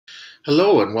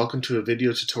Hello and welcome to a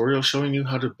video tutorial showing you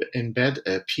how to embed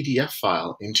a PDF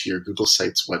file into your Google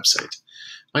Sites website.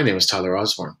 My name is Tyler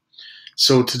Osborne.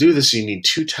 So to do this, you need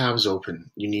two tabs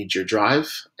open. You need your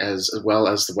Drive as well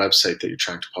as the website that you're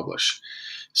trying to publish.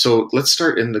 So let's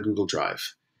start in the Google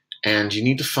Drive, and you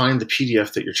need to find the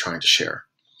PDF that you're trying to share.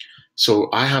 So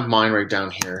I have mine right down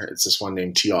here. It's this one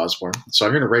named T. Osborne. So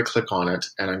I'm going to right click on it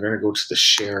and I'm going to go to the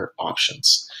share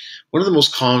options. One of the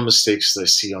most common mistakes that I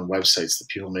see on websites that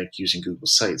people make using Google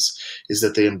Sites is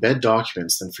that they embed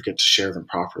documents then forget to share them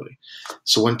properly.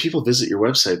 So when people visit your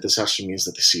website, this actually means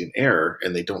that they see an error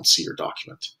and they don't see your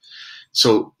document.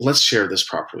 So let's share this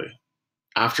properly.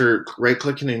 After right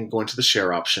clicking and going to the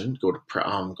share option, go to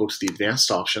the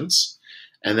advanced options,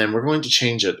 and then we're going to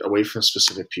change it away from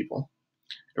specific people.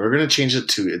 And we're going to change it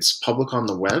to it's public on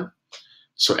the web.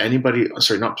 So anybody,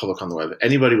 sorry, not public on the web,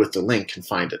 anybody with the link can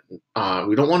find it.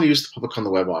 We don't want to use the public on the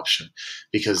web option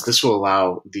because this will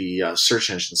allow the search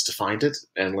engines to find it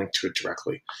and link to it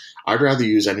directly. I'd rather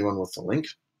use anyone with the link.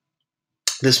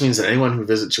 This means that anyone who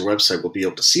visits your website will be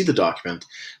able to see the document,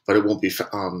 but it won't be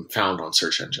found on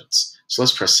search engines. So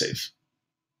let's press save.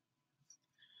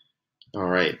 All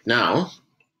right, now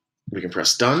we can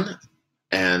press done.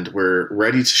 And we're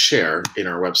ready to share in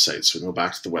our website. So we can go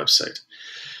back to the website.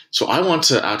 So I want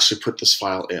to actually put this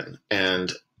file in.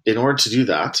 And in order to do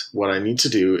that, what I need to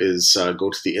do is go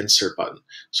to the insert button.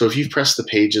 So if you've pressed the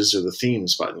pages or the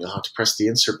themes button, you'll have to press the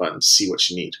insert button to see what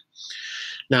you need.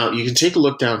 Now you can take a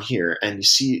look down here and you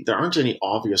see there aren't any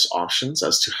obvious options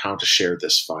as to how to share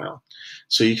this file.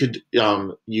 So you could,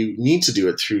 you need to do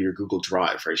it through your Google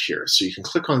Drive right here. So you can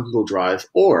click on Google Drive,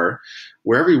 or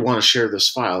wherever you want to share this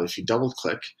file, if you double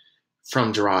click,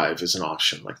 from Drive is an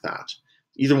option like that.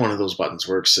 Either one of those buttons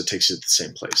works, it takes you to the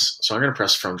same place. So I'm going to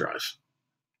press from Drive.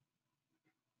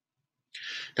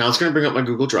 Now it's going to bring up my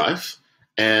Google Drive,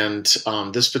 and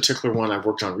this particular one I've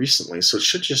worked on recently, so it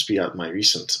should just be at my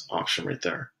recent option right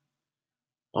there.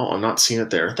 Oh, I'm not seeing it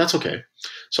there. That's okay.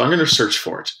 So I'm going to search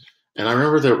for it. And I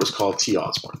remember that it was called T.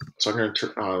 Osborne. So I'm going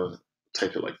to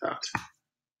type it like that.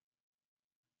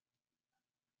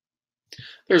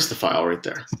 There's the file right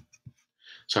there.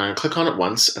 So I'm going to click on it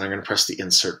once, and I'm going to press the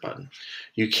insert button.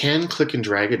 You can click and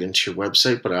drag it into your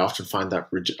website, but I often find that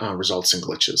results in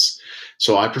glitches.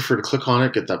 So I prefer to click on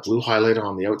it, get that blue highlighter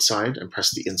on the outside, and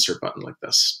press the insert button like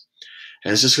this.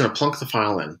 And it's just going to plunk the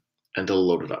file in, and it'll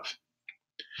load it up.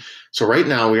 So right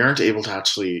now, we aren't able to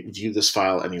actually view this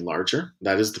file any larger.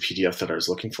 That is the PDF that I was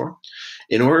looking for.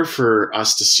 In order for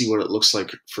us to see what it looks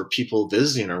like for people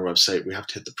visiting our website, we have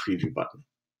to hit the preview button.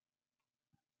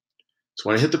 So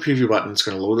when I hit the preview button, it's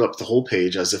going to load up the whole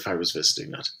page as if I was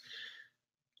visiting it.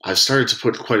 I've started to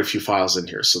put quite a few files in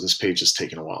here, so this page has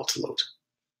taken a while to load.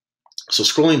 So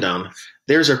scrolling down,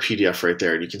 there's our PDF right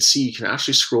there. And you can see you can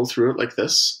actually scroll through it like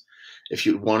this. If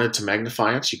you wanted to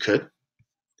magnify it, you could.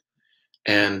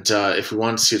 And if we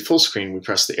want to see it full screen, we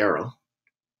press the arrow,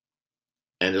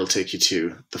 and it'll take you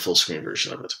to the full screen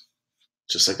version of it,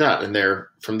 just like that. And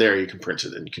from there, you can print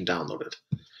it and you can download it.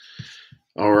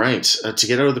 All right, to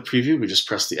get out of the preview, we just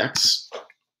press the X.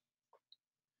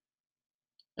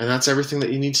 And that's everything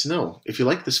that you need to know. If you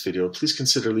like this video, please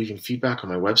consider leaving feedback on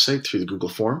my website through the Google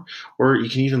form, or you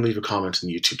can even leave a comment in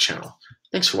the YouTube channel.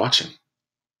 Thanks for watching.